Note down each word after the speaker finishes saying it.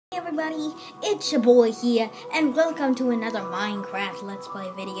everybody, it's your boy here, and welcome to another Minecraft Let's Play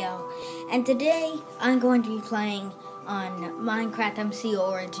video. And today, I'm going to be playing on Minecraft MC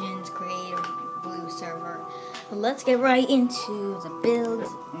Origins Creative Blue server. But let's get right into the build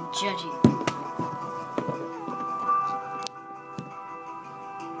and judge it.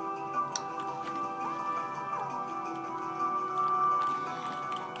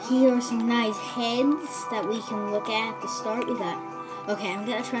 Here are some nice heads that we can look at to start with that. Okay, I'm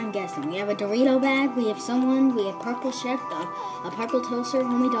gonna try and guess them. We have a Dorito bag, we have someone, we have purple chef, a purple toaster,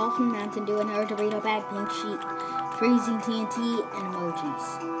 homie dolphin, Mountain Dew, another Dorito bag, pink sheep, freezing TNT, and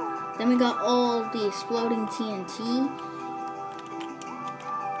emojis. Then we got all the exploding TNT.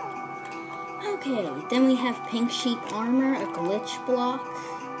 Okay, then we have pink sheep armor, a glitch block.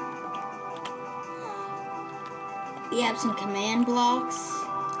 We have some command blocks.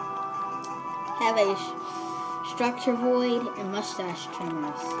 Have a structure void and mustache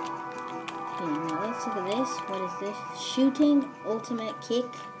trimmers. Okay, now let's look at this. What is this? Shooting, ultimate, kick,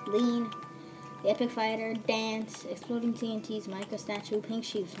 lean, the epic fighter, dance, exploding TNTs, micro statue, pink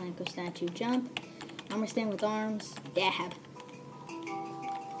sheep's micro statue, jump, armor stand with arms, dab.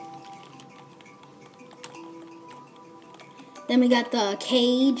 Then we got the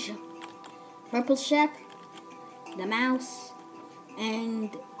cage, purple chef, the mouse,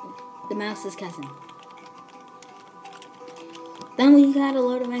 and the mouse's cousin. Then we got a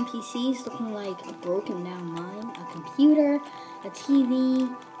load of NPCs looking like a broken down mine, a computer, a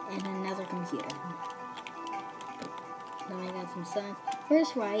TV, and another computer. Then we got some signs.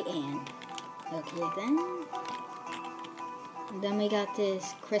 First right and okay then. And then we got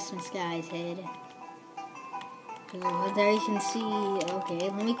this Christmas guy's head. So there you can see, okay,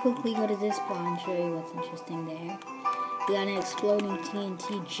 let me quickly go to this bar and show you what's interesting there. We got an exploding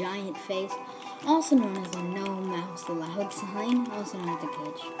TNT giant face, also known as a no mouse allowed sign, also known as the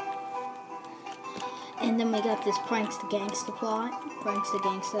cage. And then we got this Pranks the Gangsta plot. Pranks the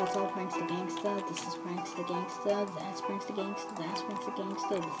Gangsta, that's all Pranks the Gangsta. This is Pranks the Gangsta, that's Pranks the Gangsta, that's Pranks the Gangsta,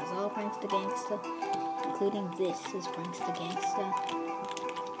 this is all Pranks the Gangsta, including this is Pranks the Gangsta.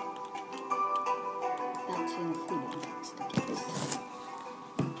 That's including Pranks the Gangsta.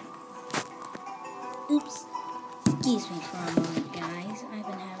 Oops. Excuse me for a moment, guys. I've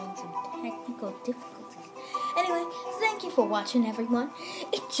been having some technical difficulties. Anyway, thank you for watching, everyone.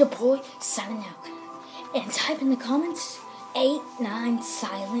 It's your boy, signing out. And type in the comments, 89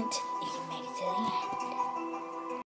 silent, if you made it to the end.